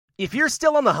If you're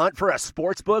still on the hunt for a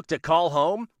sports book to call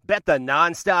home, bet the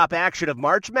nonstop action of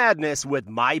March Madness with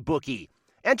MyBookie.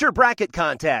 Enter bracket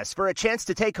contests for a chance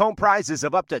to take home prizes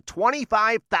of up to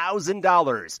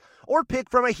 $25,000, or pick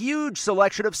from a huge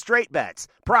selection of straight bets,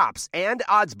 props, and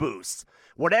odds boosts.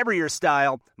 Whatever your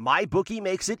style, MyBookie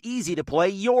makes it easy to play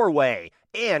your way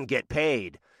and get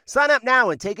paid. Sign up now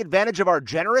and take advantage of our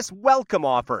generous welcome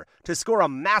offer to score a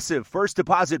massive first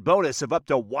deposit bonus of up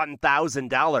to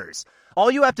 $1,000. All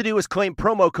you have to do is claim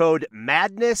promo code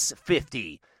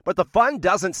MADNESS50. But the fun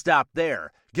doesn't stop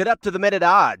there. Get up to the minute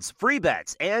odds, free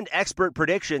bets, and expert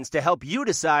predictions to help you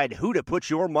decide who to put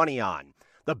your money on.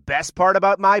 The best part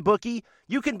about MyBookie?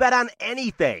 You can bet on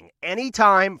anything,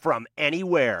 anytime, from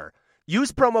anywhere.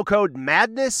 Use promo code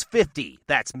MADNESS50,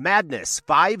 that's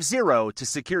MADNESS50, to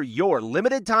secure your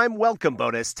limited time welcome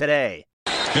bonus today.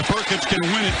 If Perkins can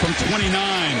win it from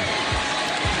 29.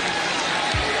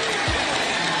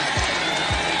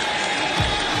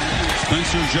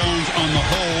 Spencer Jones on the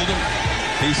hold.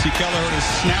 Casey Keller to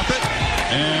snap it.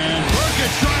 And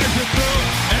Perkins drives it through.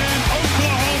 And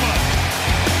Oklahoma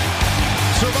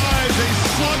survives a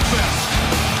slugfest.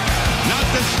 Not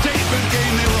the statement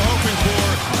game they were hoping for.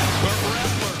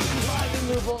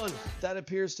 Move on. That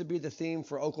appears to be the theme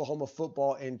for Oklahoma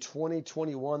football in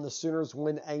 2021. The Sooners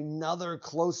win another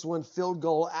close one, field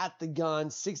goal at the gun,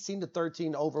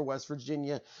 16-13 over West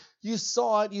Virginia. You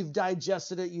saw it, you've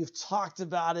digested it, you've talked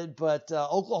about it, but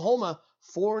Oklahoma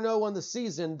 4-0 on the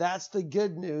season. That's the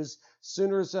good news.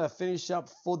 Sooners finish up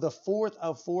for the fourth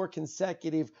of four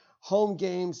consecutive home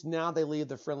games. Now they leave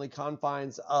the friendly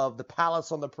confines of the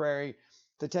Palace on the Prairie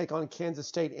to take on Kansas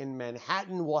State in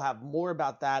Manhattan. We'll have more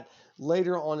about that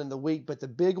later on in the week, but the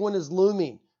big one is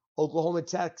looming. Oklahoma,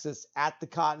 Texas at the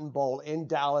Cotton Bowl in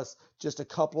Dallas, just a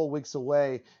couple of weeks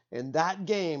away, and that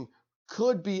game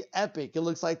could be epic. It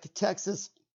looks like Texas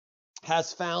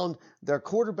has found their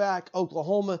quarterback.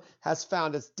 Oklahoma has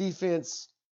found its defense.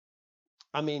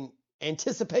 I mean,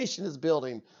 anticipation is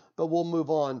building, but we'll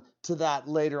move on to that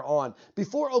later on.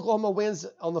 Before Oklahoma wins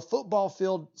on the football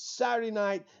field Saturday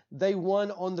night, they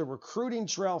won on the recruiting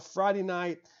trail Friday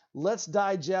night. Let's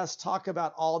digest, talk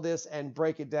about all this, and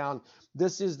break it down.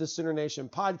 This is the Sooner Nation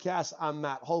podcast. I'm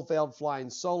Matt Hofeld, flying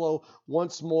solo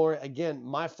once more. Again,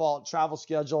 my fault, travel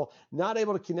schedule, not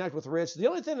able to connect with Rich. The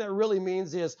only thing that really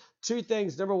means is two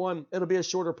things. Number one, it'll be a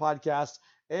shorter podcast.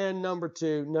 And number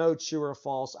two, no true or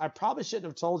false. I probably shouldn't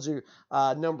have told you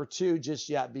number two just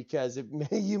yet, because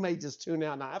you may just tune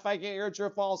out. Now, if I can't hear true or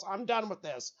false, I'm done with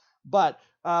this. But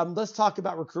let's talk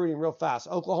about recruiting real fast.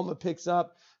 Oklahoma picks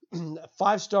up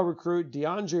five-star recruit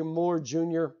DeAndre Moore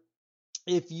Jr.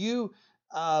 If you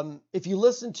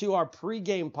listen to our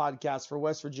pregame podcast for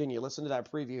West Virginia, listen to that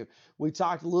preview. We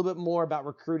talked a little bit more about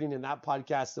recruiting in that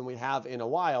podcast than we have in a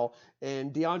while.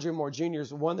 And DeAndre Moore Jr.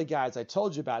 is one of the guys I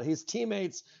told you about. His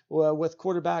teammates with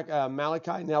quarterback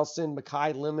Malachi Nelson,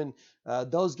 Mekhi Lemon,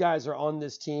 those guys are on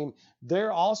this team.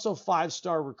 They're also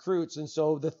five-star recruits. And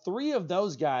so the three of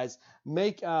those guys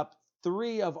make up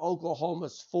three of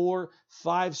Oklahoma's 4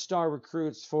 5-star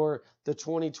recruits for the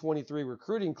 2023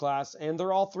 recruiting class. And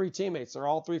they're all three teammates. They're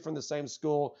all three from the same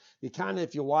school. You kind of,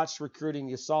 if you watched recruiting,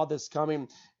 you saw this coming.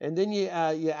 And then you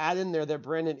add in there that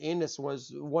Brandon Ennis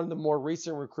was one of the more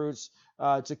recent recruits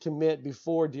to commit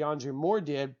before DeAndre Moore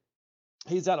did.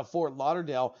 He's out of Fort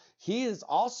Lauderdale. He is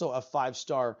also a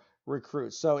 5-star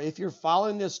recruit. So if you're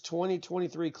following this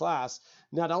 2023 class,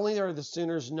 not only are the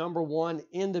Sooners number one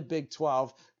in the Big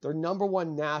 12, they're number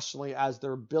one nationally as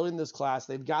they're building this class.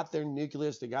 They've got their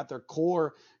nucleus, they got their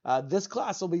core. This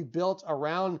class will be built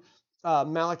around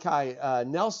Malachi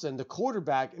Nelson, the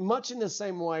quarterback, much in the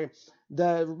same way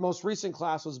the most recent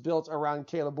class was built around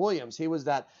Caleb Williams. He was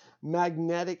that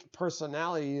magnetic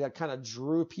personality that kind of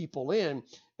drew people in.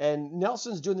 And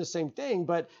Nelson's doing the same thing,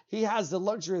 but he has the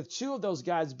luxury of two of those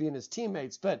guys being his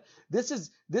teammates. But this is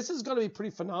going to be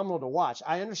pretty phenomenal to watch.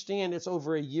 I understand it's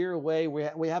over a year away.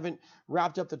 We haven't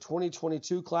wrapped up the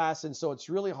 2022 class, and so it's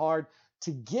really hard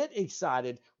to get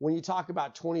excited when you talk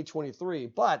about 2023.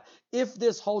 But if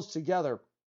this holds together,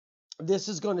 this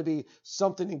is going to be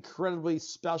something incredibly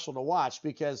special to watch,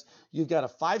 because you've got a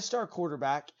 5-star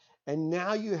quarterback, and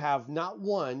now you have not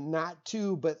one, not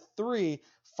two, but 3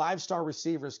 5-star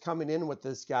receivers coming in with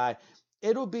this guy.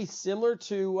 It'll be similar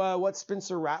to what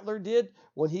Spencer Rattler did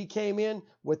when he came in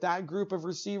with that group of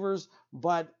receivers,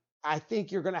 but I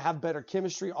think you're going to have better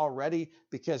chemistry already,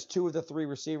 because 2 of the 3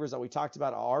 receivers that we talked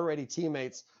about are already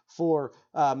teammates for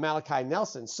Malachi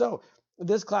Nelson. So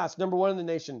This class, number one in the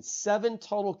nation, 7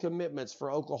 total commitments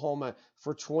for Oklahoma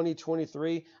for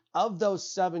 2023. Of those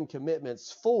 7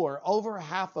 commitments, 4, over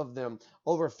half of them,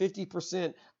 over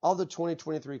 50% of the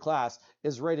 2023 class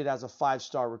is rated as a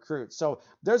 5-star recruit. So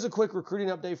there's a quick recruiting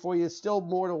update for you. Still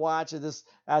more to watch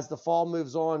as the fall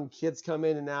moves on. Kids come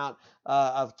in and out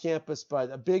of campus,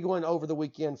 but a big one over the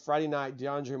weekend, Friday night,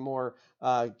 DeAndre Moore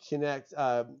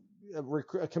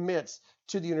commits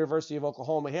to the University of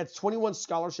Oklahoma. He had 21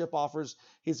 scholarship offers.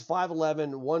 He's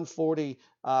 5'11", 140.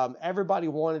 Everybody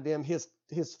wanted him. His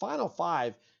final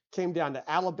 5 came down to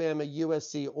Alabama,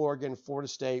 USC, Oregon, Florida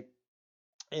State,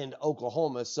 and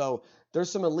Oklahoma. So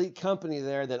there's some elite company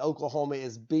there that Oklahoma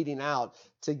is beating out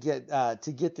to get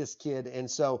this kid. And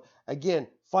so again,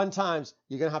 fun times.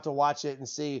 You're gonna have to watch it and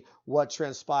see what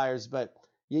transpires. But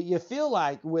you feel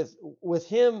like with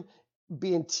him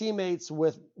being teammates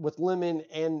with Lemon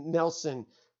and Nelson,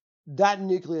 that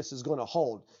nucleus is going to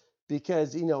hold,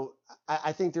 because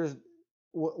I think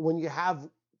when you have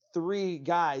 3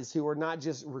 guys who are not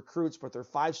just recruits, but they're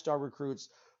 5-star recruits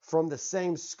from the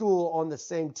same school on the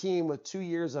same team with 2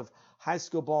 years of high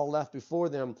school ball left before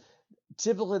them,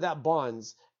 typically that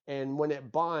bonds. And when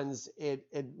it bonds, it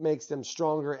makes them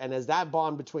stronger. And as that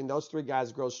bond between those 3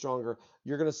 guys grows stronger,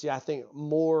 you're going to see, I think,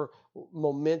 more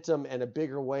momentum and a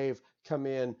bigger wave come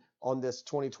in on this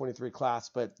 2023 class.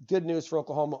 But good news for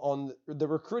Oklahoma on the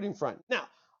recruiting front. Now,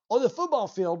 on the football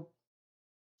field,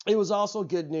 it was also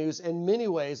good news in many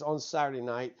ways on Saturday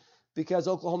night, because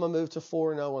Oklahoma moved to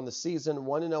 4-0 on the season,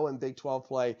 1-0 in Big 12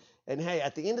 play. And hey,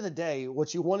 at the end of the day,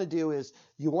 what you want to do is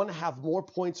you want to have more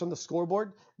points on the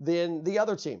scoreboard than the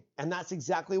other team. And that's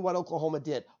exactly what Oklahoma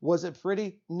did. Was it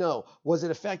pretty? No. Was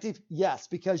it effective? Yes,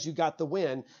 because you got the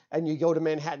win and you go to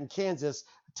Manhattan, Kansas,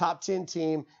 top 10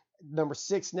 team, number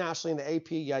 6 nationally in the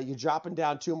AP. Yeah, you're dropping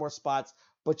down 2 more spots,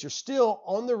 but you're still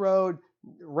on the road,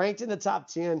 ranked in the top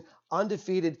 10,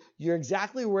 undefeated. You're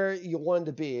exactly where you wanted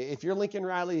to be. If you're Lincoln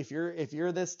Riley, if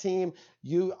you're this team,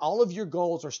 all of your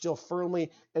goals are still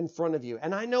firmly in front of you.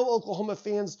 And I know Oklahoma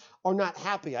fans are not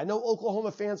happy. I know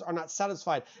Oklahoma fans are not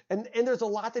satisfied. And there's a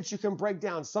lot that you can break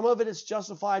down. Some of it is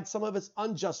justified, some of it's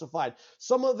unjustified.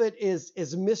 Some of it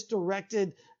is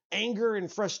misdirected anger and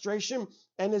frustration,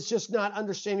 and it's just not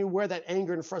understanding where that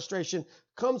anger and frustration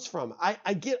comes from.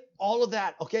 I get all of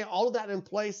that, okay? All of that in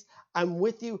place. I'm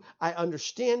with you. I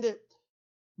understand it.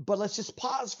 But let's just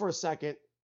pause for a second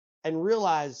and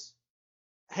realize,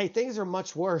 hey, things are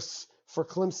much worse for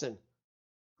Clemson,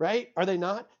 right? Are they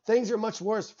not? Things are much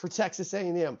worse for Texas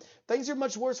A&M. Things are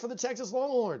much worse for the Texas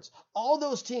Longhorns. All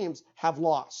those teams have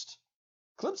lost.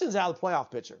 Clemson's out of the playoff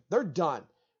picture. They're done.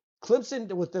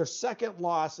 Clemson, with their second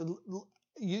loss,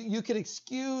 you can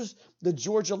excuse the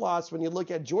Georgia loss when you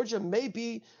look at Georgia may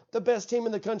be the best team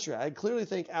in the country. I clearly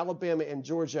think Alabama and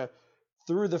Georgia,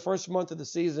 through the first month of the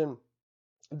season,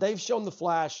 they've shown the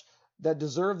flash that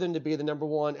deserve them to be the number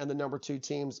 1 and the number 2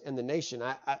 teams in the nation.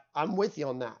 I'm with you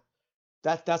on that.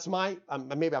 That's my,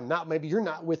 maybe I'm not, maybe you're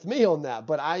not with me on that,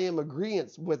 but I am agreeing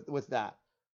with that.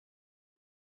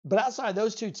 But outside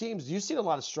those 2 teams, you've seen a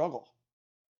lot of struggle.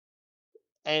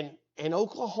 And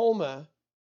Oklahoma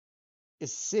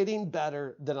is sitting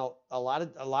better than a lot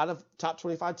of top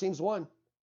 25 teams won,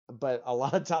 but a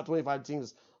lot of top 25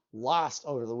 teams lost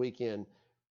over the weekend,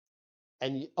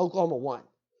 and Oklahoma won.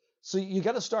 So you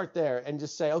got to start there and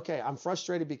just say, okay, I'm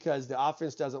frustrated because the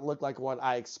offense doesn't look like what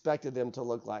I expected them to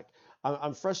look like.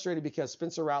 I'm frustrated because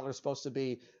Spencer Rattler is supposed to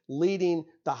be leading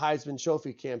the Heisman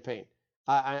Trophy campaign.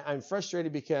 I'm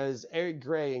frustrated because Eric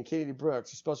Gray and Kennedy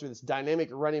Brooks are supposed to be this dynamic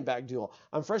running back duo.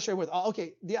 I'm frustrated with,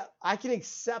 okay, yeah, I can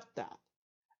accept that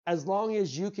as long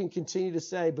as you can continue to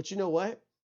say, but you know what?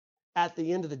 At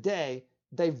the end of the day,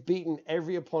 they've beaten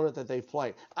every opponent that they've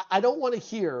played. I don't want to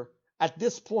hear, at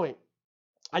this point,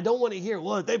 well,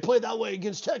 if they play that way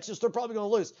against Texas, they're probably going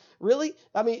to lose. Really?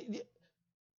 I mean,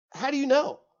 how do you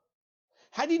know?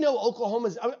 How do you know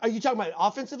Oklahoma's, are you talking about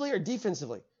offensively or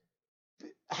defensively?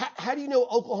 How do you know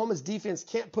Oklahoma's defense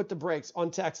can't put the brakes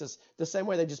on Texas the same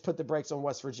way they just put the brakes on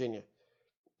West Virginia?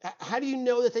 How do you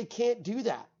know that they can't do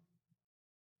that?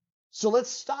 So let's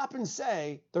stop and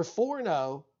say they're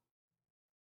 4-0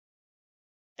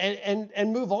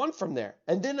 and move on from there.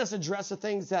 And then let's address the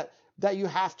things that you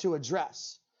have to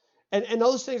address. And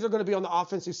those things are going to be on the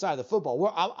offensive side of the football.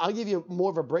 Well, I'll give you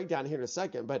more of a breakdown here in a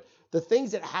second, but the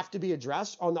things that have to be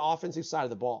addressed on the offensive side of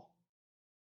the ball.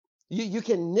 You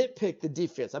can nitpick the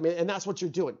defense. I mean, and that's what you're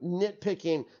doing,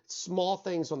 nitpicking small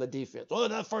things on the defense. Oh,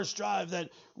 that first drive that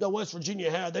West Virginia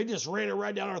had, they just ran it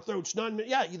right down our throats. 9 minutes.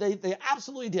 Yeah, they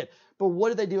absolutely did. But what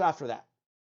did they do after that?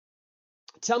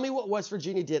 Tell me what West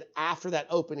Virginia did after that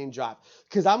opening drive.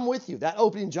 Because I'm with you. That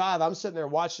opening drive, I'm sitting there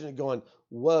watching it going,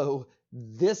 whoa,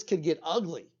 this could get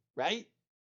ugly, right?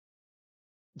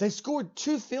 They scored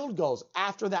 2 field goals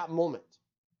after that moment.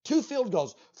 2 field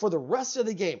goals for the rest of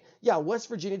the game. Yeah, West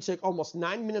Virginia took almost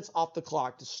 9 minutes off the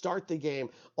clock to start the game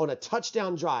on a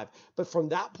touchdown drive. But from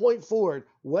that point forward,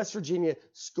 West Virginia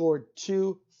scored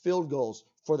 2 field goals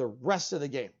for the rest of the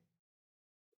game.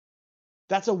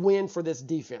 That's a win for this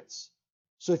defense.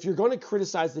 So if you're going to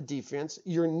criticize the defense,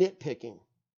 you're nitpicking.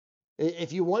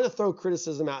 If you want to throw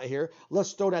criticism out here,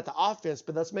 let's throw it at the offense,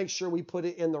 but let's make sure we put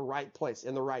it in the right place,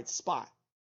 in the right spot.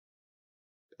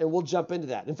 And we'll jump into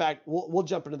that. In fact, we'll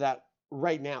jump into that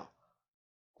right now.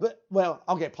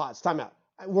 Okay, pause, time out.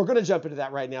 We're going to jump into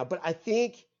that right now. But I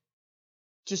think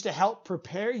just to help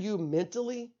prepare you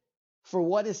mentally for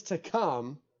what is to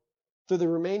come through the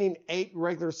remaining 8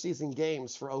 regular season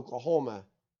games for Oklahoma,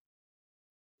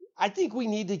 I think we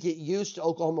need to get used to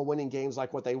Oklahoma winning games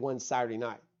like what they won Saturday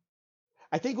night.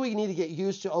 I think we need to get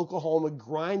used to Oklahoma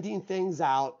grinding things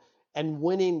out and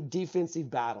winning defensive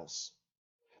battles.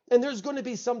 And there's going to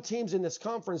be some teams in this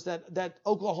conference that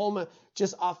Oklahoma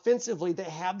just offensively, they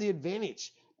have the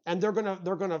advantage. And they're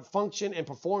gonna function and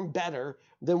perform better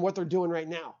than what they're doing right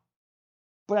now.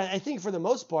 But I think for the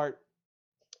most part,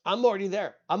 I'm already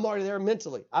there. I'm already there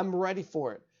mentally. I'm ready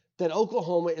for it. That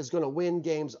Oklahoma is going to win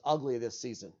games ugly this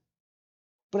season.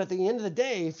 But at the end of the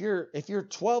day, if you're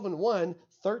 12-1,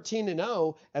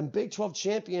 13-0, and Big 12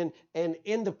 champion and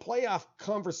in the playoff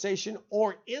conversation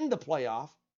or in the playoff,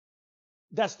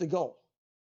 that's the goal.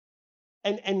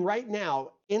 And right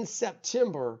now in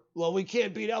September, well, we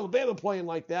can't beat Alabama playing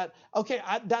like that. Okay,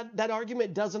 that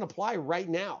argument doesn't apply right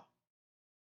now.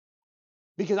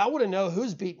 Because I want to know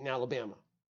who's beating Alabama.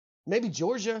 Maybe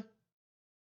Georgia.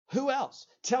 Who else?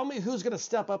 Tell me who's going to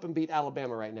step up and beat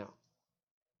Alabama right now.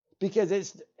 Because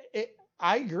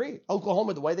I agree.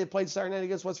 Oklahoma, the way they played Saturday night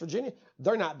against West Virginia,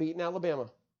 they're not beating Alabama.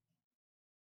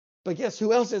 But guess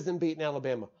who else isn't beating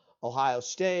Alabama? Ohio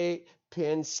State,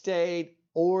 Penn State,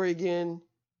 Oregon.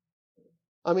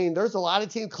 I mean, there's a lot of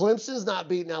teams. Clemson's not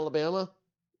beating Alabama.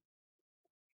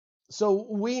 So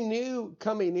we knew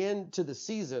coming into the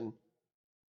season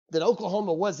that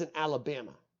Oklahoma wasn't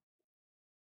Alabama.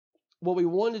 What we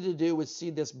wanted to do was see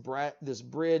this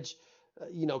bridge,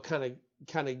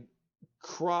 kind of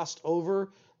crossed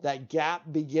over, that gap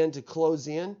begin to close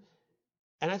in.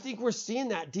 And I think we're seeing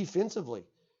that defensively.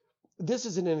 This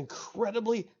is an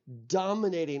incredibly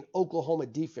dominating Oklahoma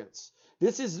defense.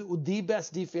 This is the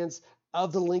best defense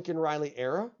of the Lincoln Riley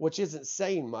era, which isn't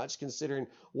saying much considering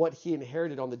what he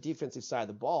inherited on the defensive side of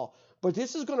the ball. But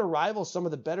this is going to rival some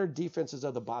of the better defenses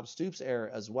of the Bob Stoops era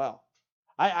as well.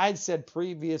 I'd said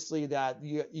previously that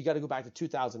you got to go back to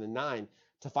 2009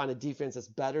 to find a defense that's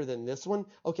better than this one.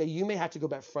 Okay, you may have to go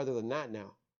back further than that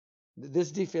now.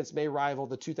 This defense may rival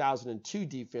the 2002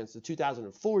 defense, the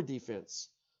 2004 defense.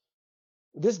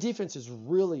 This defense is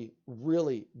really,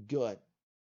 really good.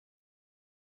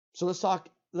 So let's start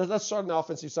on the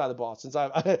offensive side of the ball, since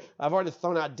I've already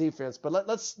thrown out defense, but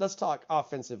let's talk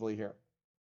offensively here.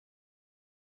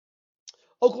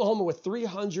 Oklahoma with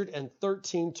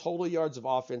 313 total yards of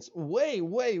offense, way,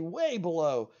 way, way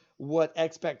below what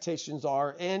expectations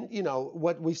are and,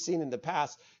 what we've seen in the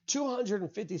past.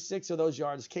 256 of those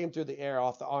yards came through the air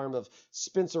off the arm of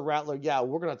Spencer Rattler. Yeah,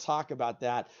 we're going to talk about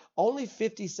that. Only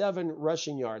 57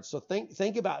 rushing yards. So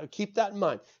think about it. Keep that in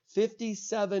mind.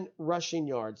 57 rushing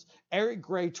yards. Eric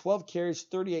Gray, 12 carries,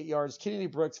 38 yards. Kennedy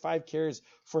Brooks, 5 carries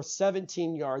for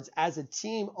 17 yards. As a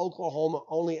team, Oklahoma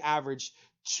only averaged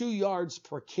 2 yards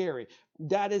per carry.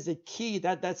 That is a key.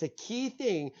 That's a key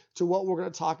thing to what we're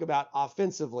going to talk about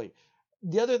offensively.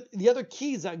 The other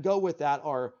keys that go with that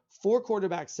are 4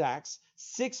 quarterback sacks,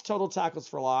 6 total tackles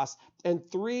for loss, and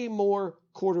 3 more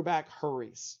quarterback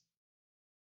hurries.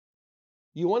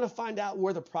 You want to find out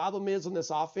where the problem is on this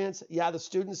offense? Yeah, the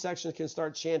student section can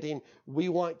start chanting, "We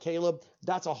want Caleb."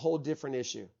 That's a whole different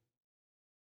issue.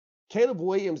 Caleb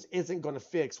Williams isn't going to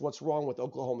fix what's wrong with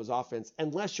Oklahoma's offense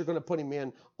unless you're going to put him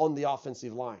in on the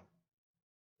offensive line.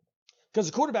 Because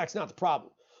the quarterback's not the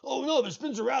problem. Oh no, but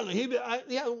Spencer Rattler,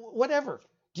 whatever.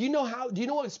 Do you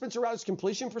know what Spencer Rattler's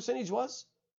completion percentage was?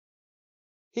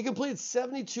 He completed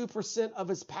 72% of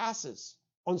his passes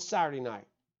on Saturday night.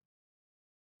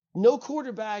 No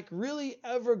quarterback really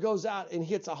ever goes out and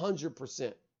hits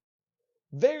 100%.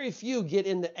 Very few get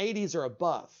in the 80s or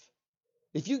above.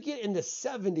 If you get in the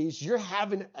 70s, you're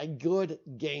having a good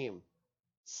game.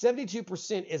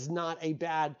 72% is not a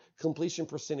bad completion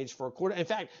percentage for a quarter. In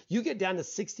fact, you get down to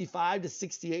 65 to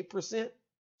 68%,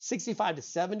 65 to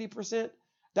 70%,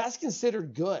 that's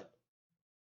considered good.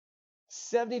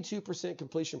 72%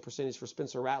 completion percentage for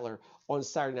Spencer Rattler on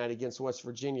Saturday night against West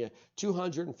Virginia.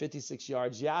 256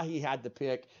 yards. Yeah, he had the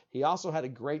pick. He also had a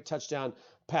great touchdown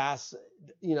pass,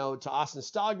 to Austin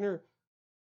Stogner.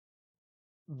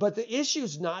 But the issue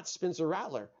is not Spencer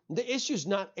Rattler. The issue is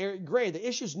not Eric Gray. The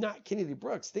issue is not Kennedy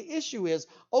Brooks. The issue is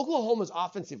Oklahoma's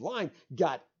offensive line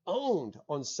got owned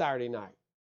on Saturday night.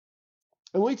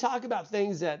 And we talk about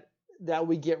things that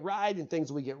we get right and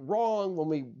things we get wrong when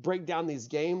we break down these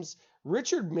games.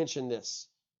 Richard mentioned this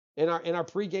in our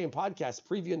pregame podcast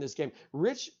previewing this game.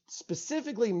 Rich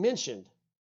specifically mentioned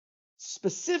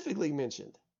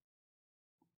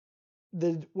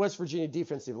the West Virginia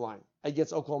defensive line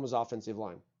against Oklahoma's offensive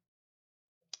line.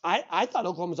 I thought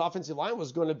Oklahoma's offensive line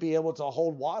was going to be able to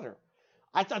hold water.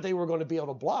 I thought they were going to be able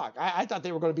to block. I thought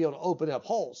they were going to be able to open up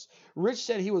holes. Rich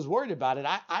said he was worried about it.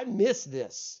 I missed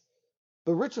this.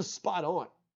 But Rich was spot on.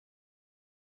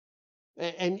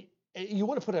 And you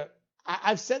want to put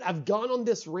I've gone on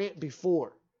this rant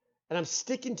before, and I'm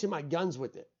sticking to my guns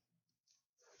with it.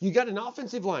 You got an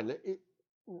offensive line.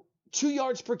 2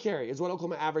 yards per carry is what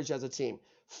Oklahoma averaged as a team.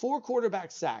 4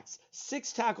 quarterback sacks,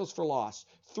 6 tackles for loss,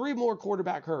 3 more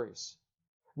quarterback hurries.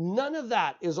 None of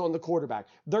that is on the quarterback.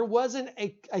 There wasn't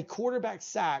a quarterback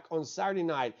sack on Saturday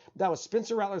night that was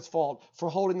Spencer Rattler's fault for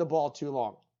holding the ball too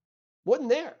long. Wasn't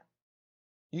there.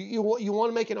 You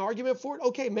want to make an argument for it?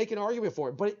 Okay, make an argument for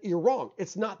it. But you're wrong.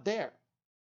 It's not there.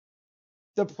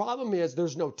 The problem is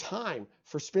there's no time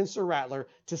for Spencer Rattler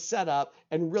to set up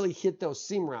and really hit those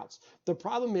seam routes. The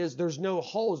problem is there's no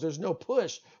holes, there's no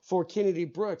push for Kennedy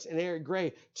Brooks and Eric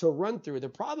Gray to run through. The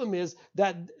problem is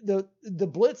that the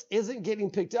blitz isn't getting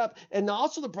picked up. And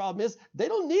also the problem is they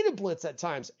don't need a blitz at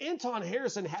times. Anton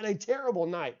Harrison had a terrible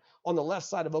night on the left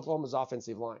side of Oklahoma's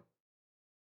offensive line.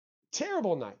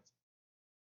 Terrible night.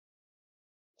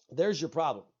 There's your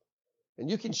problem. And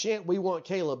you can chant, "We want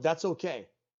Caleb." That's okay.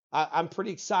 I'm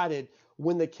pretty excited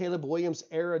when the Caleb Williams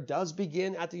era does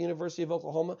begin at the University of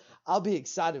Oklahoma. I'll be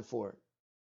excited for it.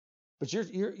 But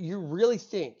you really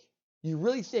think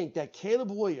that Caleb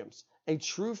Williams, a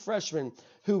true freshman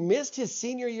who missed his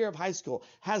senior year of high school,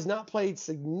 has not played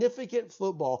significant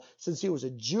football since he was a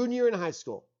junior in high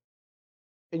school?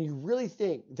 And you really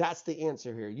think that's the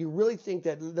answer here? You really think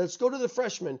that let's go to the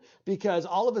freshman because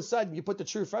all of a sudden you put the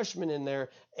true freshman in there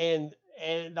and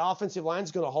the offensive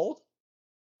line's going to hold?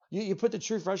 You put the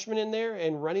true freshman in there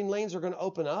and running lanes are going to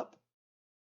open up?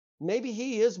 Maybe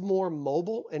he is more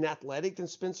mobile and athletic than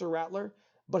Spencer Rattler,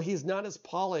 but he's not as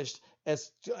polished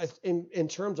as in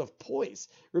terms of poise.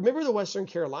 Remember the Western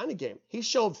Carolina game? He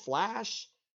showed flash.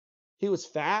 He was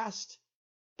fast,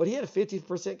 but he had a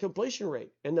 50% completion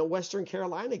rate in the Western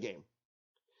Carolina game.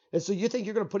 And so you think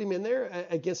you're going to put him in there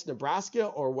against Nebraska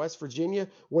or West Virginia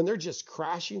when they're just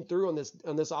crashing through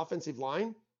on this offensive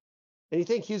line? And you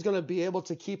think he's going to be able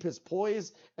to keep his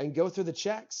poise and go through the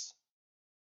checks?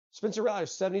 Spencer Rattler,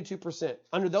 72%.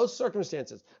 Under those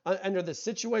circumstances, under the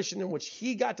situation in which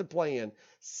he got to play in,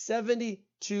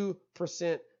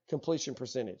 72% completion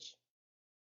percentage.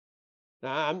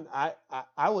 Now,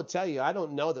 I will tell you, I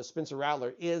don't know that Spencer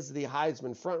Rattler is the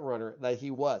Heisman frontrunner that he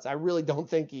was. I really don't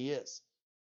think he is.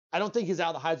 I don't think he's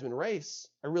out of the Heisman race.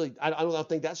 I don't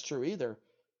think that's true either.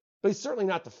 But he's certainly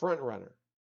not the front runner.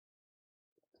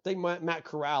 I think Matt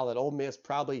Corral at Ole Miss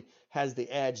probably has the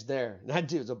edge there. That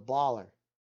dude's a baller.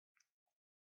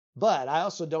 But I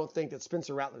also don't think that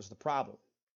Spencer Rattler's the problem.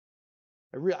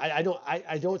 I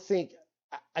don't think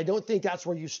that's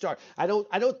where you start. I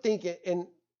don't think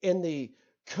in the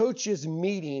coaches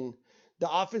meeting,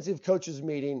 the offensive coaches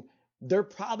meeting, they're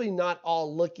probably not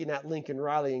all looking at Lincoln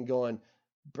Riley and going,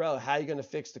 "Bro, how are you going to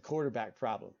fix the quarterback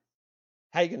problem?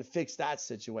 How are you going to fix that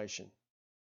situation?"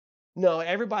 No,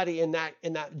 everybody in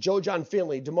that Joe John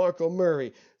Finley, DeMarco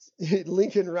Murray,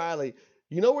 Lincoln Riley,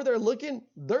 you know where they're looking?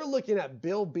 They're looking at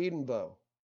Bill Bedenbaugh.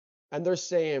 And they're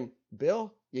saying,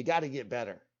 "Bill, you got to get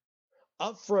better.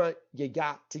 Up front, you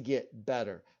got to get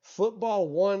better." Football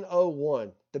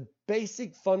 101, the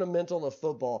basic fundamental of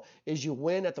football is you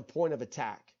win at the point of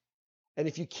attack. And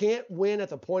if you can't win at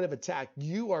the point of attack,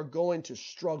 you are going to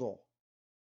struggle.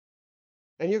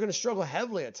 And you're going to struggle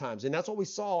heavily at times. And that's what we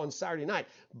saw on Saturday night.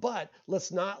 But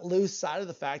let's not lose sight of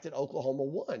the fact that Oklahoma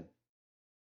won.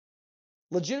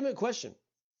 Legitimate question.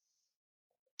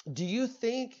 Do you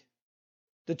think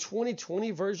the 2020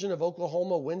 version of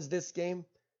Oklahoma wins this game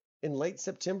in late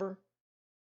September?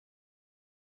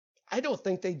 I don't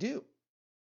think they do.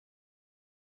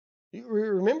 You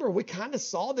remember, we kind of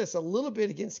saw this a little bit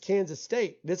against Kansas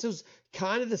State. This was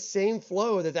kind of the same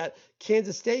flow that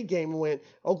Kansas State game went.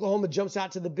 Oklahoma jumps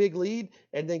out to the big lead,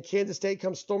 and then Kansas State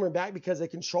comes storming back because they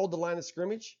controlled the line of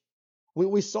scrimmage.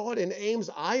 We saw it in Ames,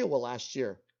 Iowa last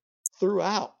year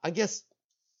throughout. I guess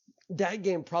that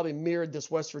game probably mirrored this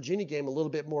West Virginia game a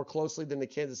little bit more closely than the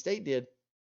Kansas State did.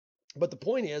 But the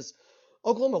point is,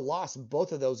 Oklahoma lost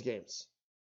both of those games.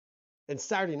 And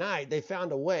Saturday night, they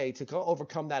found a way to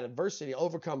overcome that adversity,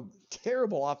 overcome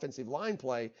terrible offensive line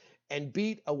play, and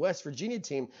beat a West Virginia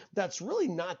team that's really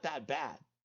not that bad.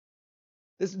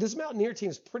 This Mountaineer team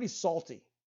is pretty salty.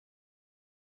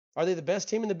 Are they the best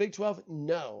team in the Big 12?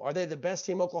 No. Are they the best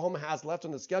team Oklahoma has left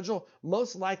on the schedule?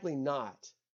 Most likely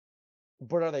not.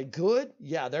 But are they good?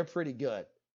 Yeah, they're pretty good.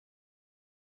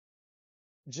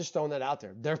 Just throwing that out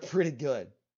there. They're pretty good.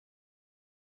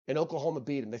 And Oklahoma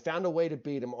beat them. They found a way to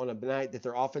beat them on a night that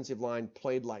their offensive line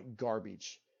played like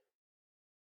garbage.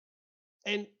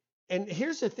 And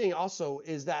here's the thing also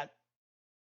is that,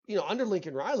 under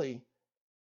Lincoln Riley,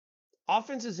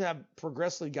 offenses have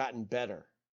progressively gotten better.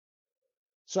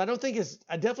 So I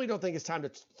definitely don't think it's time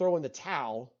to throw in the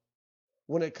towel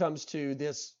when it comes to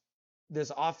this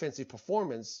offensive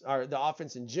performance or the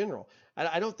offense in general.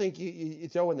 I don't think you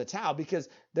throw in the towel because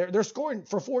they're scoring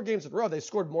for 4 games in a row. They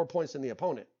scored more points than the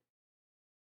opponent.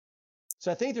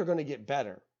 So I think they're going to get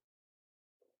better.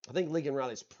 I think Lincoln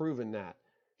Riley's proven that.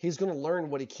 He's going to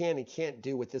learn what he can and can't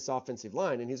do with this offensive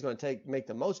line, and he's going to make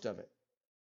the most of it.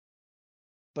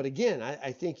 But again,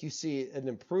 I think you see an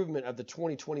improvement of the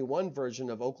 2021 version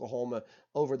of Oklahoma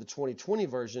over the 2020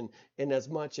 version, in as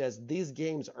much as these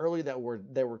games early that were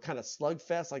kind of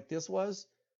slugfest like this was,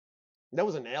 that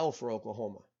was an L for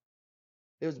Oklahoma.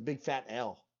 It was a big fat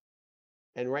L.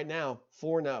 And right now,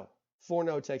 4-0.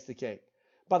 4-0 takes the cake.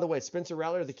 By the way, Spencer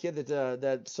Rattler, the kid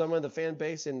that some of the fan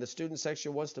base in the student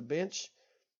section wants to bench,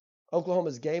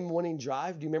 Oklahoma's game-winning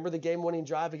drive. Do you remember the game-winning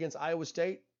drive against Iowa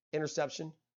State?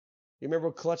 Interception. You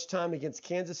remember clutch time against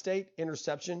Kansas State?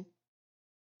 Interception.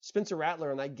 Spencer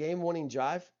Rattler on that game-winning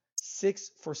drive,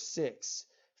 6 for 6,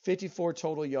 54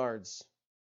 total yards.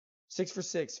 6 for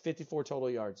 6, 54 total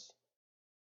yards.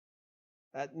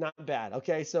 Not bad.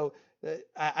 Okay, so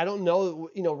I don't know.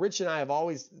 Rich and I have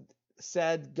always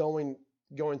said going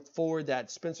forward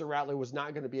that Spencer Rattler was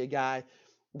not going to be a guy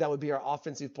that would be our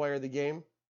offensive player of the game.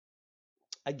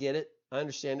 I get it. I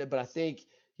understand it. But I think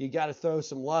you got to throw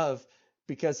some love,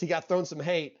 because he got thrown some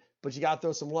hate, but you got to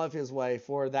throw some love his way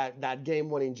for that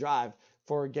game-winning drive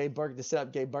for Gabe Brkic to set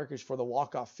up Gabe Brkic for the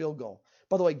walk-off field goal.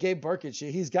 By the way, Gabe Brkic,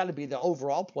 he's got to be the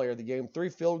overall player of the game. 3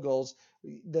 field goals,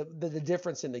 the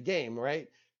difference in the game, right?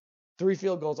 3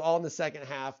 field goals all in the second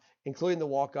half, including the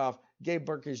walk-off. Gabe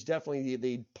Brkic definitely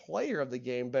the player of the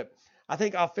game. But I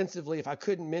think offensively, if I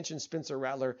couldn't mention Spencer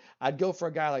Rattler, I'd go for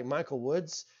a guy like Michael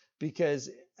Woods, because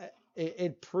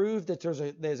it proved that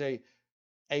there's a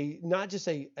not just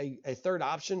a third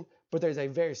option, but there's a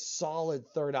very solid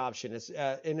third option.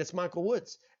 It's Michael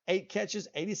Woods. 8 catches,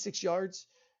 86 yards.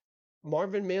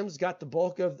 Marvin Mims got the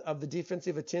bulk of the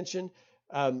defensive attention.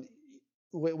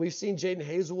 We've seen Jaden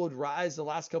Hazelwood rise the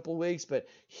last couple of weeks, but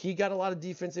he got a lot of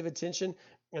defensive attention,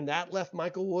 and that left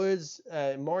Michael Woods,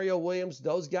 Mario Williams.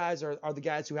 Those guys are the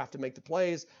guys who have to make the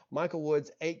plays. Michael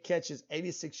Woods, 8 catches,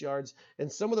 86 yards, and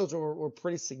some of those were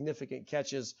pretty significant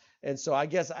catches. And so I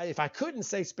guess if I couldn't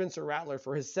say Spencer Rattler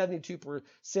for his 72%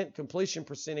 completion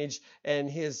percentage and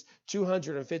his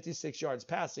 256 yards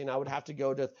passing, I would have to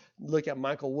go to look at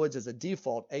Michael Woods as a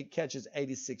default, 8 catches,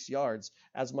 86 yards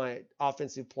as my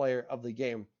offensive player of the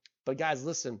game. But guys,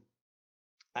 listen,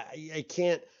 I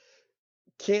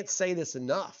can't say this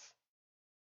enough.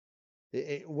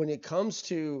 When it comes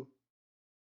to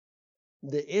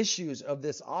the issues of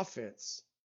this offense,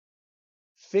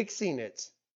 fixing it,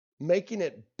 making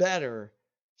it better,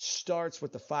 starts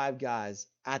with the 5 guys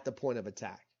at the point of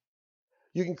attack.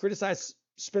 You can criticize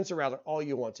Spencer Rattler all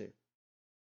you want to.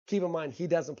 Keep in mind, he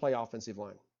doesn't play offensive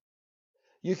line.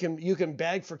 You can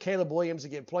beg for Caleb Williams to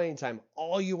get playing time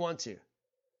all you want to.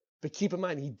 But keep in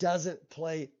mind, he doesn't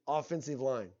play offensive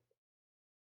line.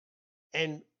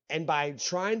 And by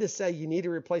trying to say you need to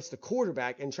replace the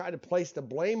quarterback and try to place the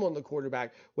blame on the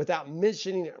quarterback without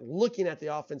mentioning or looking at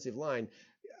the offensive line,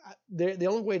 the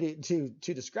only way to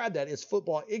describe that is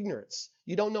football ignorance.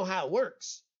 You don't know how it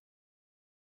works.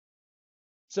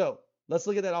 So let's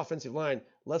look at that offensive line.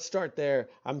 Let's start there.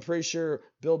 I'm pretty sure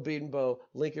Bill Bedenbaugh,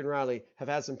 Lincoln Riley have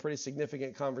had some pretty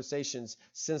significant conversations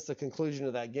since the conclusion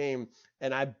of that game.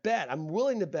 And I'm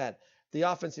willing to bet, the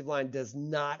offensive line does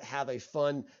not have a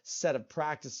fun set of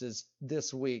practices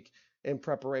this week in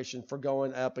preparation for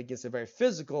going up against a very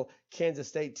physical Kansas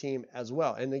State team as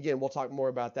well. And again, we'll talk more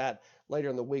about that later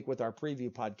in the week with our preview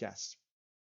podcast.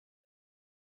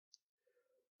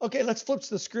 Okay, let's flip to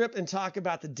the script and talk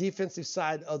about the defensive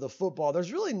side of the football.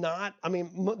 There's really not,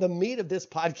 the meat of this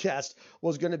podcast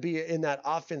was going to be in that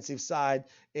offensive side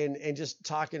and just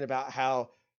talking about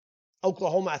how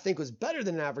Oklahoma, I think, was better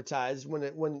than advertised when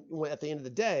at the end of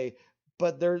the day,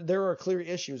 but there are clear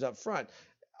issues up front.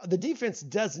 The defense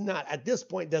at this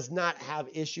point, does not have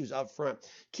issues up front.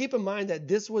 Keep in mind that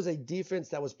this was a defense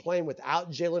that was playing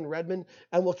without Jalen Redmond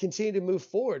and will continue to move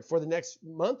forward for the next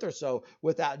month or so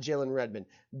without Jalen Redmond.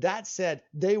 That said,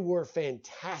 they were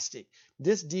fantastic.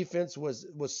 This defense was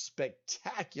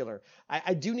spectacular.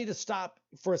 I do need to stop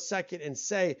for a second and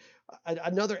say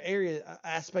another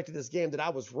aspect of this game that I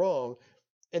was wrong.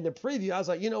 In the preview, I was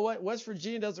like, you know what? West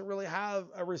Virginia doesn't really have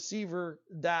a receiver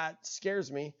that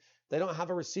scares me. They don't have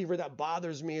a receiver that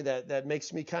bothers me, that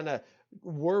makes me kind of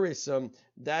worrisome.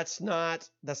 That's not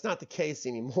the case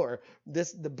anymore.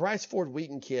 The Bryce Ford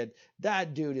Wheaton kid,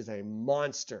 that dude is a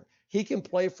monster. He can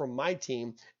play for my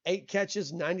team. 8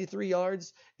 catches, 93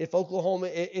 yards. If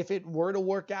it were to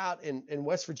work out and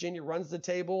West Virginia runs the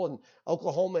table and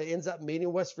Oklahoma ends up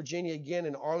meeting West Virginia again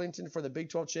in Arlington for the Big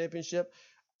 12 championship,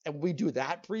 and we do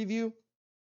that preview,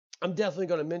 I'm definitely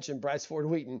going to mention Bryce Ford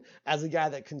Wheaton as a guy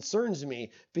that concerns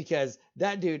me, because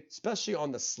that dude, especially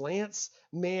on the slants,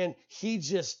 man,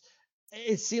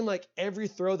 it seemed like every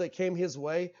throw that came his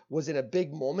way was in a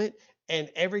big moment, and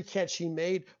every catch he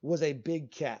made was a big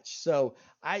catch. So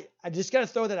I just got to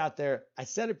throw that out there. I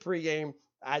said it pregame.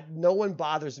 No one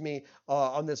bothers me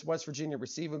on this West Virginia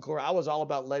receiving core. I was all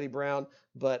about Letty Brown,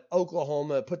 but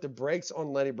Oklahoma put the brakes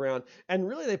on Letty Brown, and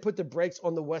really they put the brakes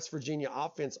on the West Virginia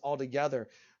offense altogether.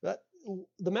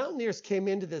 The Mountaineers came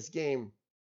into this game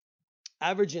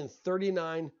averaging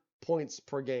 39 points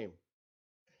per game.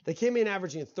 They came in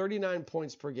averaging 39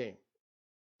 points per game.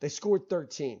 They scored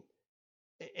 13.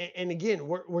 And again,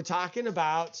 we're talking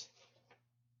about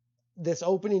this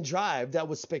opening drive that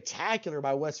was spectacular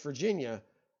by West Virginia,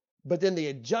 but then the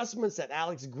adjustments that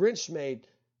Alex Grinch made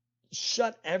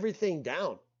shut everything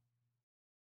down.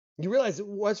 You realize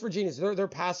West Virginia's their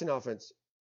passing offense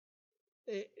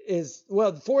is,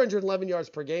 411 yards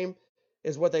per game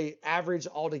is what they average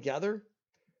altogether.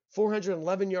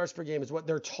 411 yards per game is what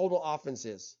their total offense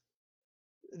is.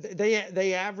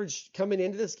 They averaged, coming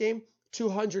into this game,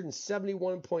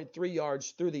 271.3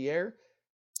 yards through the air.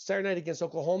 Saturday night against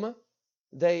Oklahoma,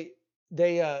 they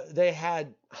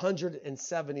had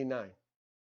 179.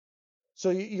 So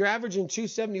you're averaging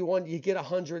 271, you get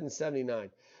 179.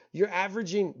 You're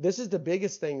averaging, this is the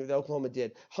biggest thing that Oklahoma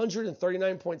did,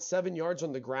 139.7 yards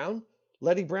on the ground.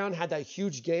 Letty Brown had that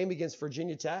huge game against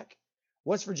Virginia Tech.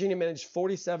 West Virginia managed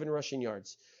 47 rushing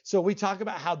yards. So we talk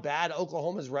about how bad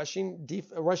Oklahoma's rushing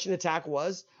attack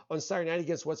was on Saturday night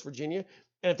against West Virginia.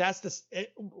 And if that's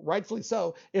rightfully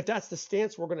so, if that's the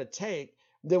stance we're going to take,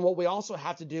 then what we also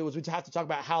have to do is we have to talk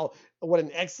about what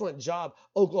an excellent job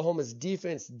Oklahoma's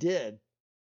defense did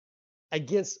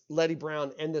against Letty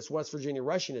Brown and this West Virginia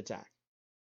rushing attack.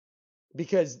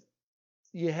 Because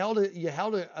you held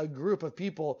a group of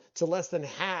people to less than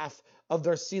half of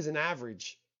their season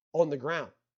average on the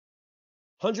ground.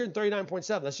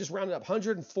 139.7, let's just round it up,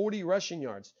 140 rushing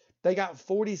yards. They got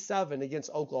 47 against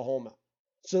Oklahoma.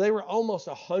 So they were almost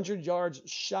 100 yards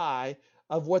shy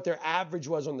of what their average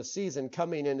was on the season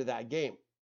coming into that game.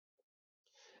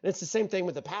 And it's the same thing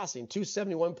with the passing.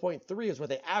 271.3 is what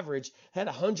they averaged, had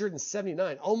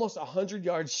 179, almost 100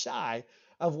 yards shy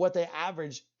of what they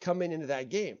averaged coming into that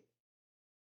game.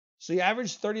 So you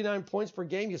average 39 points per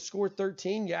game, you score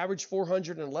 13, you average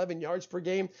 411 yards per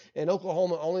game, and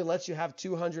Oklahoma only lets you have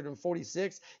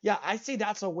 246. Yeah, I see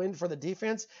that's a win for the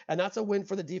defense, and that's a win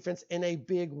for the defense in a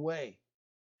big way.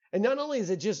 And not only is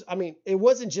it just, it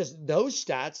wasn't just those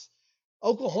stats.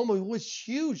 Oklahoma was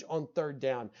huge on third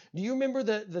down. Do you remember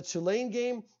the Tulane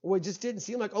game where it just didn't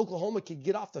seem like Oklahoma could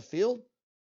get off the field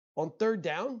on third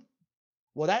down?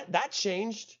 Well, that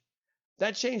changed.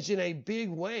 That changed in a big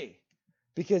way,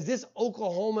 because this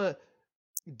Oklahoma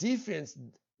defense,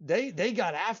 they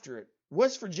got after it.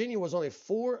 West Virginia was only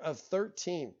 4 of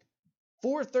 13.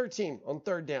 4 of 13 on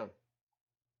third down.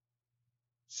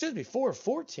 Excuse me, 4 of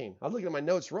 14. I'm looking at my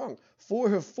notes wrong.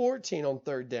 4 of 14 on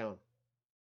third down.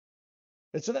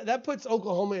 And so that puts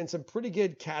Oklahoma in some pretty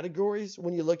good categories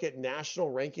when you look at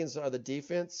national rankings of the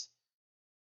defense.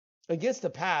 Against the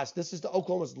pass, this is the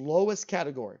Oklahoma's lowest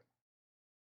category.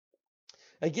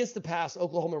 Against the pass,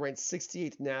 Oklahoma ranked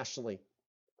 68th nationally,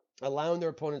 allowing their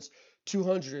opponents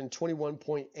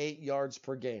 221.8 yards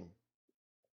per game.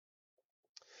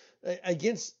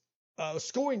 Against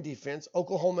scoring defense,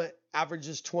 Oklahoma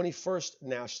averages 21st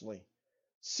nationally.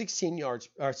 16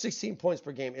 points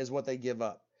per game is what they give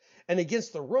up. And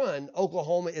against the run,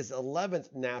 Oklahoma is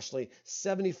 11th nationally,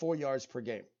 74 yards per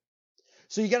game.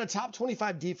 So you got a top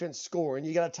 25 defense score, and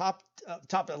you got a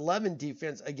top 11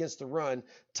 defense against the run,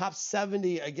 top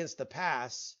 70 against the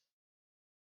pass.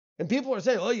 And people are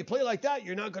saying, oh, you play like that,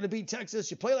 you're not going to beat Texas.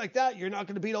 You play like that, you're not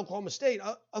going to beat Oklahoma State.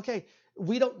 Okay,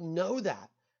 we don't know that.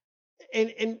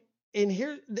 And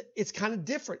here it's kind of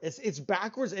different. It's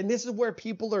backwards, and this is where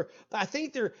people are. I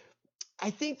think they're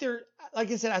like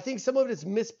I said. I think some of it is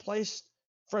misplaced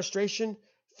frustration,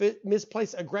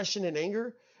 misplaced aggression and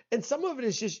anger, and some of it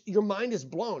is just your mind is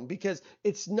blown because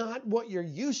it's not what you're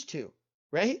used to,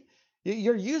 right?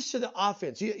 You're used to the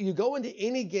offense. You go into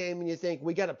any game and you think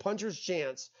we got a puncher's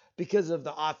chance because of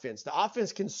the offense. The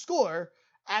offense can score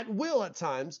at will at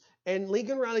times, and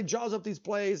Lincoln Riley draws up these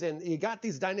plays, and you got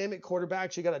these dynamic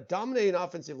quarterbacks. You got a dominating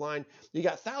offensive line. You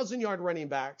got 1,000-yard running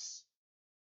backs.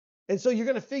 And so you're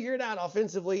going to figure it out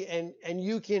offensively, and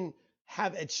you can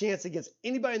have a chance against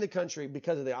anybody in the country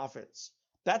because of the offense.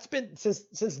 That's been,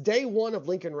 since day one of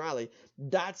Lincoln Riley,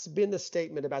 that's been the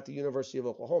statement about the University of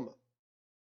Oklahoma.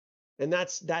 And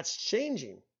that's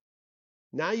changing.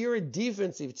 Now you're a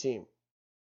defensive team.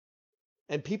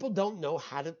 And people don't know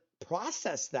how to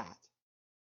process that.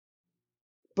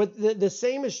 But the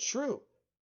same is true.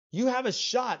 You have a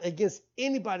shot against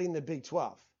anybody in the Big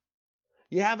 12.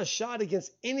 You have a shot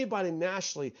against anybody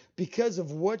nationally because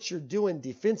of what you're doing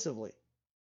defensively.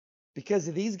 Because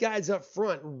of these guys up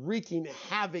front wreaking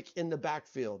havoc in the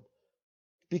backfield.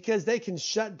 Because they can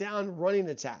shut down running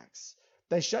attacks.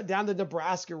 They shut down the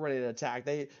Nebraska running attack.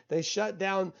 They shut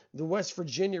down the West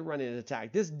Virginia running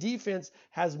attack. This defense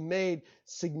has made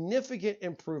significant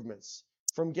improvements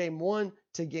from game 1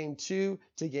 to game 2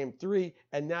 to game 3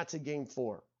 and now to game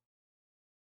 4.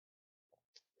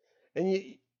 And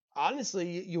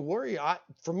you worry.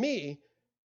 For me,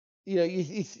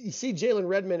 you see Jalen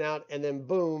Redmond out, and then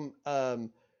boom,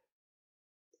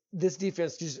 this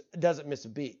defense just doesn't miss a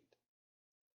beat.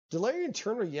 Delarian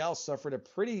Turner-Yell suffered a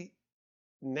pretty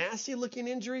nasty looking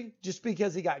injury just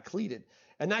because he got cleated.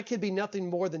 And that could be nothing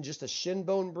more than just a shin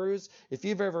bone bruise. If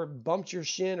you've ever bumped your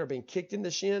shin or been kicked in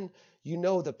the shin, you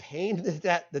know the pain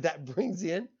that brings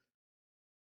in.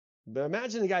 But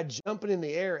imagine a guy jumping in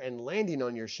the air and landing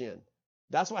on your shin.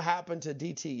 That's what happened to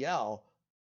DTL.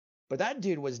 But that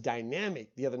dude was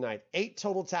dynamic the other night. 8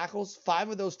 total tackles.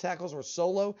 5 of those tackles were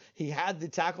solo. He had the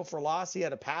tackle for loss. He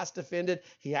had a pass defended.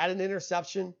 He had an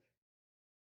interception.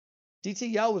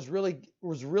 DTL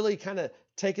was really kind of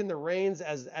taking the reins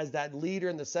as that leader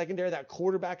in the secondary, that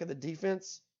quarterback of the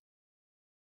defense.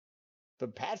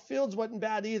 But Pat Fields wasn't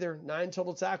bad either. 9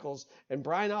 total tackles. And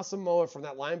Brian Asamoah from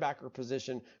that linebacker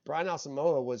position, Brian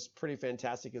Asamoah was pretty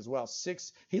fantastic as well.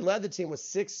 He led the team with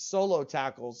 6 solo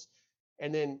tackles.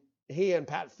 And then he and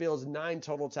Pat Fields 9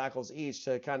 total tackles each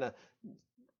to kind of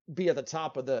be at the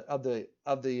top of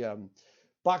the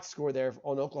box score there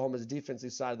on Oklahoma's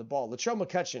defensive side of the ball. Latrell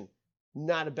McCutcheon,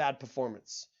 not a bad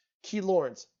performance. Key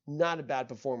Lawrence, not a bad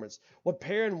performance. What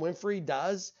Perrin Winfrey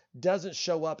doesn't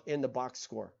show up in the box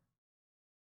score.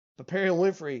 But Perrin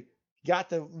Winfrey got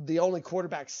the only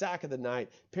quarterback sack of the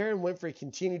night. Perrin Winfrey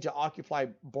continued to occupy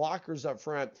blockers up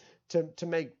front to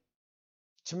make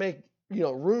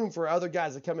room for other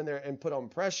guys to come in there and put on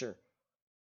pressure.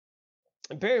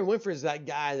 And Perrin Winfrey is that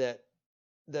guy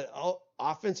that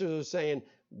offenses are saying,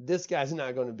 this guy's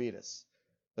not going to beat us.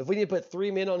 If we need to put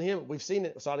 3 men on him, we've seen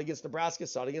it. Saw it against Nebraska,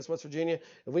 saw it against West Virginia.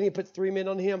 If we need to put 3 men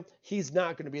on him, he's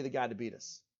not going to be the guy to beat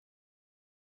us.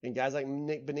 And guys like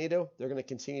Nick Benito, they're going to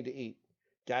continue to eat.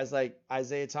 Guys like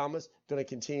Isaiah Thomas, going to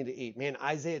continue to eat. Man,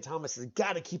 Isaiah Thomas has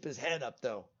got to keep his head up,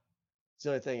 though. It's the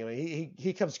only thing. I mean,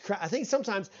 he comes. I think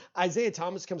sometimes Isaiah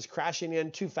Thomas comes crashing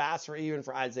in too fast even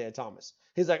for Isaiah Thomas.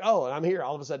 He's like, oh, I'm here.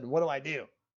 All of a sudden, what do I do?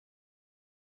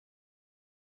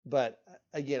 But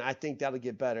again, I think that'll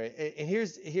get better. And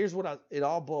here's what it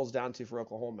all boils down to for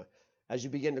Oklahoma. As you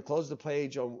begin to close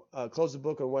the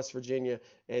book on West Virginia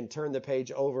and turn the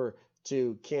page over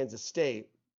to Kansas State,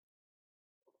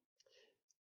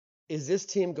 is this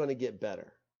team going to get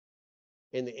better?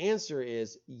 And the answer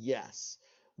is yes.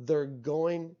 They're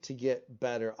going to get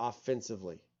better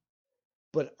offensively.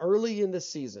 But early in the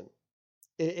season,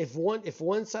 if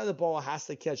one side of the ball has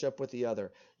to catch up with the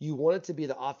other, you want it to be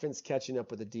the offense catching up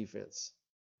with the defense.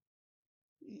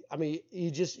 I mean,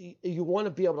 you want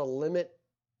to be able to limit.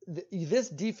 This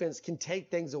defense can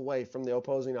take things away from the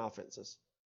opposing offenses.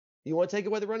 You want to take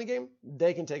away the running game?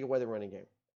 They can take away the running game.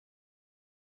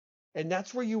 And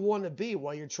that's where you want to be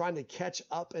while you're trying to catch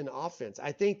up in offense.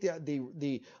 I think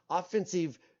the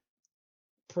offensive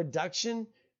production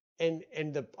and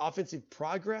the offensive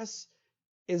progress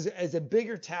is a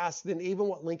bigger task than even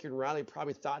what Lincoln Riley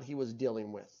probably thought he was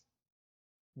dealing with.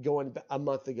 going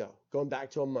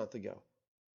back to a month ago.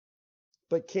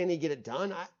 But can he get it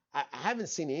done? I haven't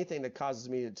seen anything that causes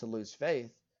me to lose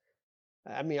faith.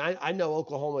 I mean, I know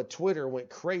Oklahoma Twitter went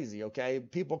crazy. Okay,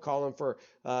 people calling for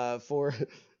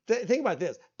think about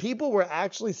this. People were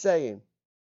actually saying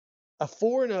a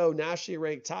 4-0 nationally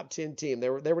ranked top 10 team. They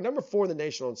were number 4 in the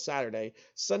nation on Saturday.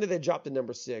 Sunday they dropped to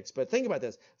number 6. But think about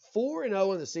this: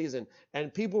 4-0 in the season,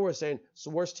 and people were saying it's the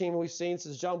worst team we've seen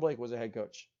since John Blake was a head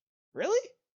coach. Really?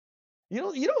 You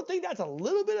don't think that's a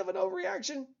little bit of an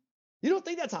overreaction? You don't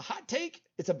think that's a hot take?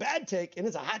 It's a bad take, and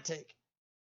it's a hot take.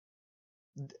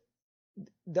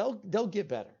 They'll get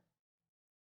better.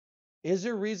 Is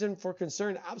there reason for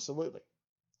concern? Absolutely.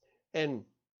 And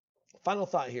final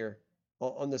thought here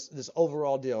on this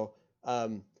overall deal.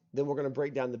 Then we're going to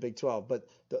break down the Big 12. But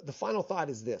the final thought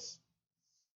is this.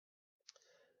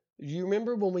 You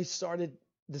remember when we started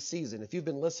the season, if you've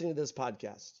been listening to this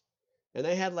podcast, and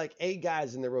they had like 8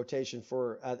 guys in their rotation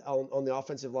for on the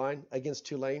offensive line against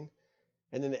Tulane,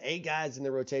 and then the 8 guys in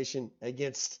the rotation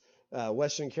against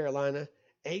Western Carolina,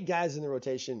 8 guys in the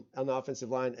rotation on the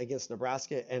offensive line against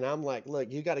Nebraska. And I'm like,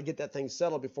 look, you got to get that thing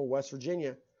settled before West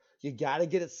Virginia. You got to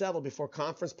get it settled before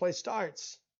conference play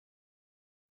starts.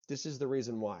 This is the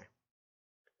reason why.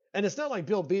 And it's not like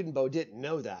Bill Bedenbaugh didn't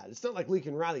know that. It's not like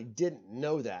Lincoln Riley didn't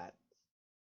know that.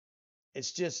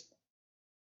 It's just,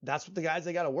 that's what the guys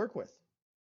they got to work with.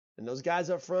 And those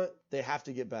guys up front, they have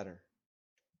to get better.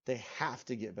 They have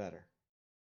to get better.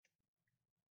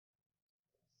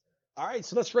 All right,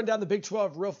 so let's run down the Big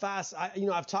 12 real fast.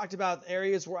 I've talked about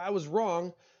areas where I was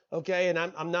wrong, okay, and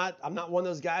I'm not one of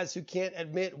those guys who can't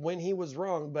admit when he was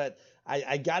wrong, but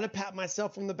I got to pat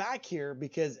myself on the back here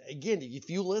because, again, if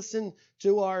you listen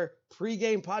to our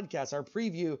pregame podcast, our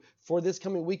preview for this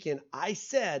coming weekend, I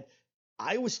said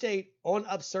Iowa State on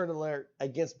upset alert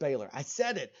against Baylor. I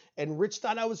said it, and Rich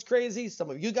thought I was crazy. Some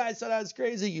of you guys thought I was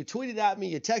crazy. You tweeted at me.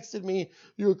 You texted me.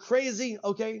 You were crazy,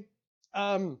 okay?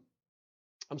 I'm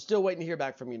still waiting to hear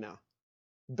back from you now.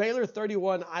 Baylor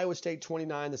 31, Iowa State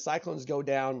 29. The Cyclones go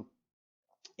down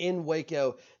in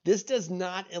Waco. This does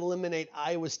not eliminate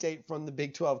Iowa State from the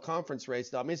Big 12 conference race,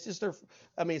 though. I mean,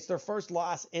 it's their first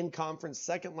loss in conference,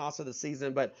 second loss of the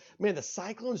season. But man, the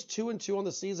Cyclones 2-2 on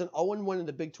the season, 0-1 in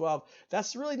the Big 12.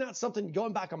 That's really not something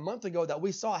going back a month ago that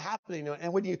we saw happening.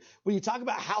 And when you talk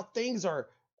about how things are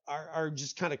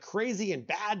just kind of crazy and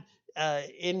bad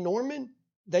in Norman,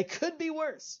 they could be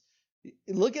worse.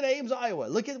 Look at Ames, Iowa.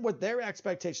 Look at what their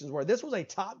expectations were. This was a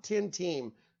top 10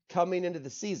 team coming into the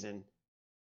season,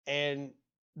 and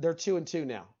they're 2-2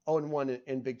 now, 0-1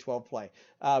 in Big 12 play.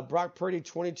 Brock Purdy,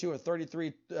 22 of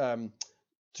 33,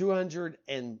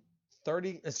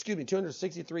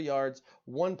 263 yards,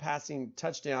 1 passing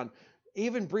touchdown.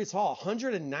 Even Breece Hall,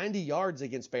 190 yards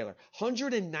against Baylor.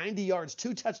 190 yards,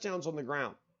 2 touchdowns on the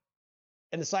ground.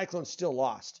 And the Cyclones still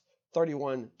lost,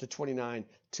 31-29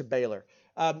 to Baylor.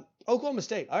 Oklahoma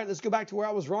State. All right, let's go back to where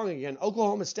I was wrong again.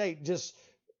 Oklahoma State just,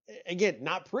 again,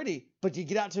 not pretty, but you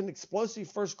get out to an explosive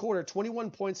first quarter,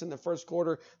 21 points in the first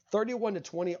quarter,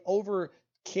 31-20 over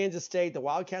Kansas State. The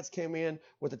Wildcats came in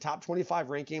with a top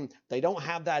 25 ranking. They don't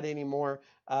have that anymore.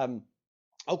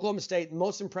 Oklahoma State,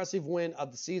 most impressive win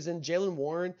of the season. Jaylen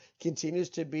Warren continues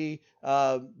to be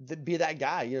that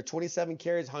guy. 27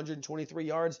 carries, 123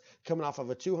 yards, coming off of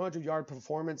a 200-yard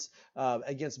performance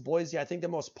against Boise. I think the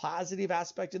most positive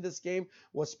aspect of this game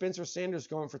was Spencer Sanders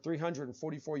going for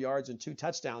 344 yards and 2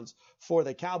 touchdowns for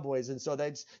the Cowboys. And so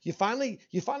you finally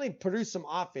produced some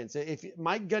offense. If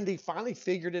Mike Gundy finally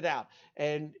figured it out,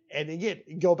 and again,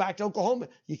 go back to Oklahoma,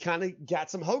 you kind of got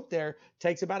some hope there.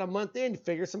 Takes about a month in to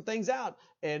figure some things out.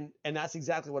 And that's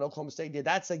exactly what Oklahoma State did.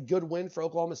 That's a good win for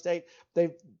Oklahoma State. They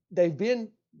were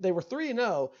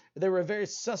 3-0. They were a very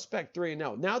suspect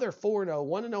 3-0. Now they're 4-0,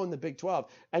 1-0 in the Big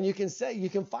 12. And you can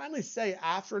finally say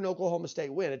after an Oklahoma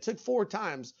State win, it took 4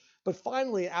 times, but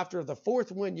finally after the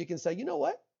 4th win, you can say, you know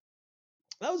what?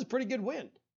 That was a pretty good win.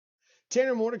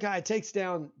 Tanner Mordecai takes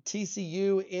down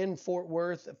TCU in Fort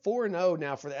Worth, 4-0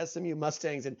 now for the SMU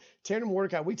Mustangs. And Tanner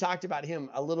Mordecai, we talked about him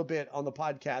a little bit on the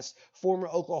podcast, former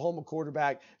Oklahoma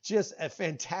quarterback, just a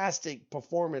fantastic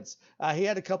performance. He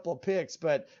had a couple of picks,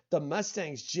 but the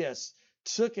Mustangs just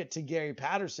took it to Gary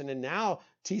Patterson. And now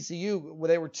TCU,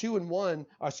 they were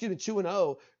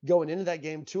 2-0 going into that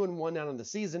game, 2-1 now in the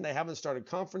season. They haven't started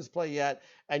conference play yet.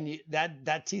 And that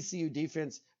TCU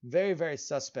defense, very, very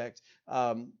suspect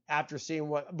after seeing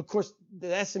what, of course,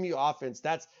 the SMU offense,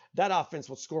 that offense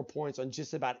will score points on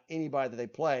just about anybody that they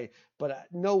play. But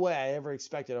no way I ever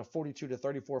expected a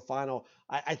 42-34 final.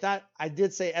 I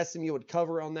did say SMU would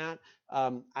cover on that.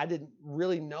 I didn't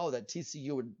really know that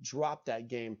TCU would drop that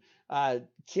game.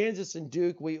 Kansas and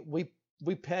Duke, we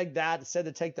we pegged that, said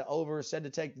to take the over, said to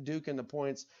take the Duke and the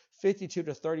points.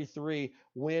 52-33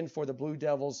 win for the Blue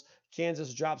Devils.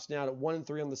 Kansas drops now to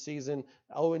 1-3 on the season,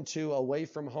 0-2 away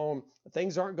from home.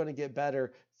 Things aren't going to get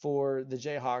better for the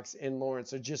Jayhawks in Lawrence.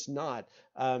 They're just not.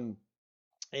 I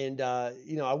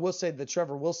will say the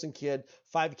Trevor Wilson kid,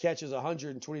 5 catches,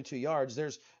 122 yards.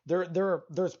 There's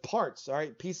parts, all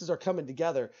right? Pieces are coming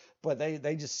together, but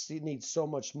they just need so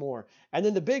much more. And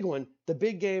then the big one, the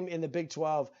big game in the Big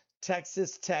 12,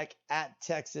 Texas Tech at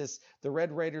Texas. The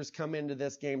Red Raiders come into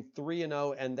this game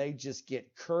 3-0, and they just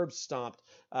get curb stomped.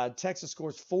 Texas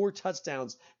scores 4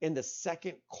 touchdowns in the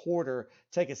second quarter,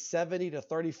 take a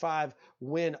 70-35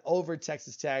 win over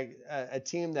Texas Tech, a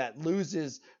team that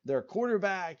loses their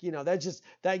quarterback.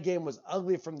 That game was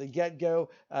ugly from the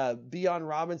get-go. Bijan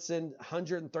Robinson,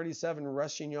 137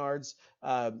 rushing yards.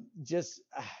 That's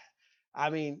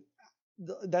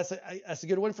a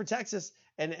good win for Texas,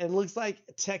 and it looks like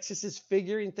Texas is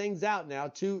figuring things out now.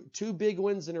 Two big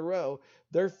wins in a row.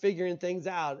 They're figuring things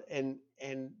out,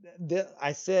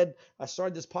 I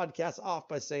started this podcast off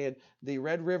by saying the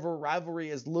Red River rivalry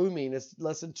is looming. It's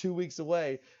less than 2 weeks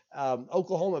away.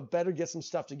 Oklahoma better get some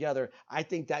stuff together. I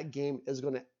think that game is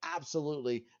going to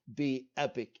absolutely be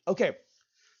epic. Okay,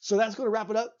 so that's going to wrap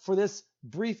it up for this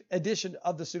brief edition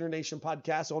of the Sooner Nation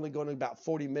podcast, only going about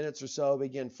 40 minutes or so.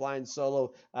 Again, flying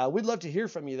solo. We'd love to hear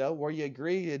from you, though, where you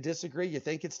agree, you disagree, you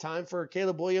think it's time for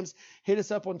Caleb Williams. Hit us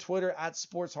up on Twitter at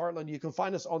Sports Heartland. You can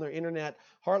find us on their internet,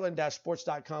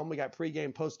 heartland-sports.com. We got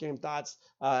pregame, postgame thoughts.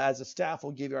 As a staff,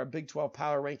 we'll give you our Big 12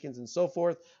 power rankings and so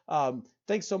forth.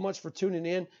 Thanks so much for tuning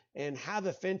in, and have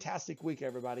a fantastic week,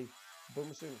 everybody.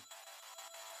 Boomer Sooner.